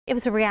It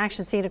was a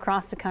reaction seen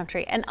across the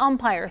country. An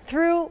umpire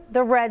threw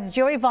the Reds'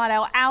 Joey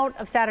Votto out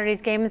of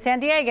Saturday's game in San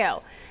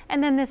Diego.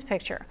 And then this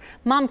picture.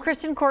 Mom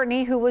Kristen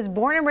Courtney, who was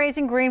born and raised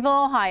in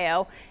Greenville,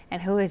 Ohio,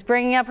 and who is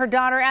bringing up her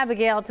daughter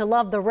Abigail to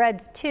love the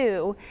Reds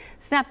too,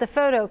 snapped the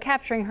photo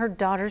capturing her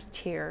daughter's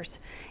tears.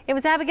 It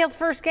was Abigail's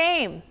first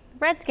game,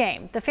 Reds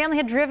game. The family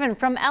had driven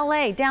from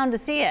LA down to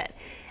see it.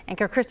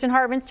 Anchor Kristen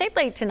Hartman stayed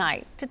late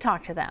tonight to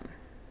talk to them.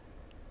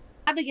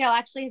 Abigail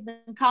actually has been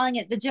calling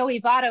it the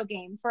Joey Votto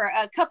game for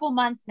a couple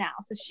months now,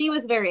 so she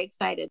was very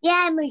excited.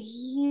 Yeah, I'm a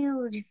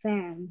huge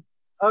fan.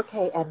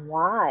 Okay, and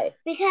why?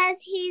 Because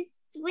he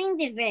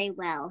swings it very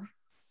well.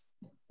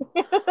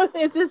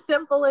 It's as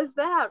simple as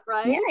that,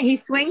 right? Yeah, he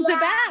swings the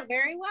bat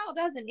very well,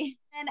 doesn't he?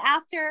 And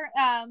after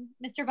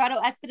Mr. Votto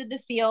exited the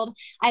field,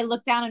 I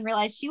looked down and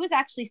realized she was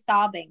actually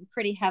sobbing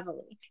pretty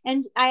heavily.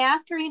 And I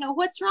asked her,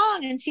 what's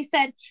wrong? And she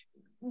said,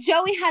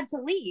 Joey had to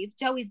leave.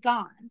 Joey's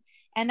gone.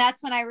 And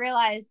that's when I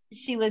realized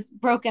she was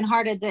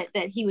brokenhearted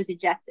that he was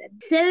ejected.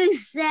 So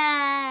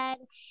sad.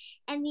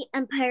 And the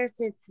umpire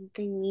said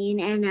something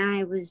mean, and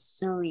I was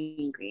so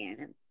angry at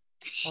him.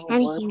 Oh,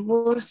 and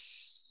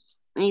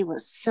he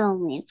was so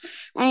mean.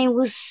 And I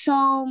was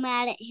so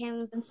mad at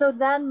him. And so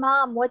then,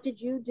 Mom, what did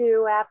you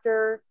do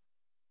after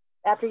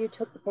you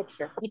took the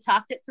picture? We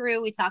talked it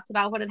through. We talked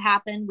about what had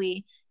happened.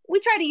 We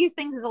try to use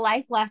things as a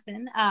life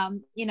lesson,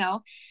 and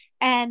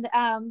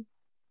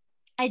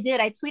I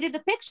did. I tweeted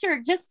the picture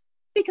just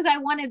because I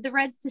wanted the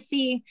Reds to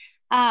see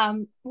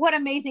what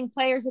amazing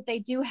players that they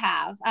do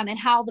have, and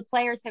how the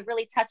players have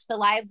really touched the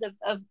lives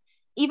of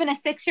even a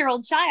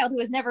 6-year-old child who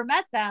has never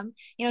met them.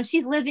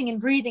 She's living and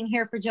breathing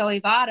here for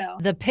Joey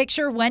Votto. The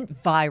picture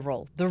went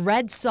viral. The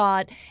Reds saw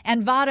it,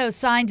 and Votto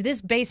signed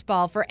this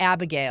baseball for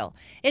Abigail.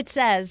 It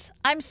says,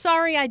 "I'm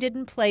sorry I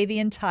didn't play the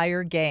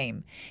entire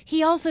game."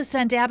 He also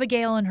sent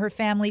Abigail and her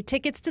family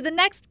tickets to the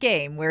next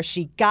game where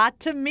she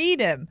got to meet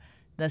him.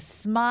 The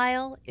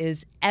smile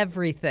is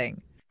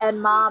everything. And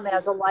Mom,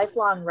 as a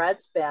lifelong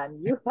Reds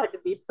fan, you had to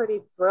be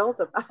pretty thrilled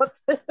about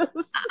this.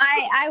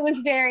 I was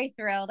very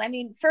thrilled. I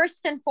mean,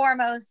 first and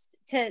foremost,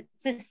 to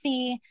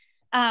see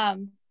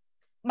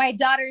my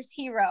daughter's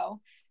hero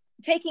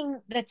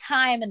taking the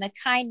time and the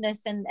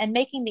kindness and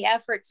making the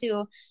effort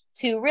to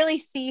really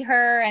see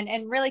her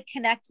and really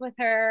connect with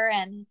her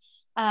and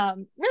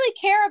really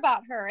care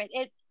about her.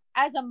 It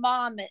as a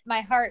mom, my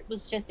heart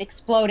was just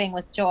exploding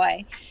with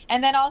joy.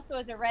 And then also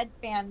as a Reds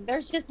fan,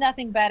 there's just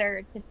nothing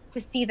better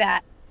to see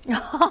that.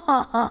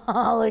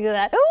 Oh, look at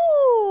that.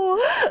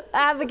 Ooh!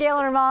 Abigail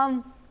and her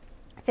mom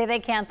say they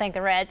can't thank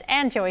the Reds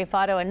and Joey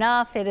Votto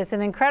enough. It is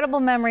an incredible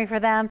memory for them.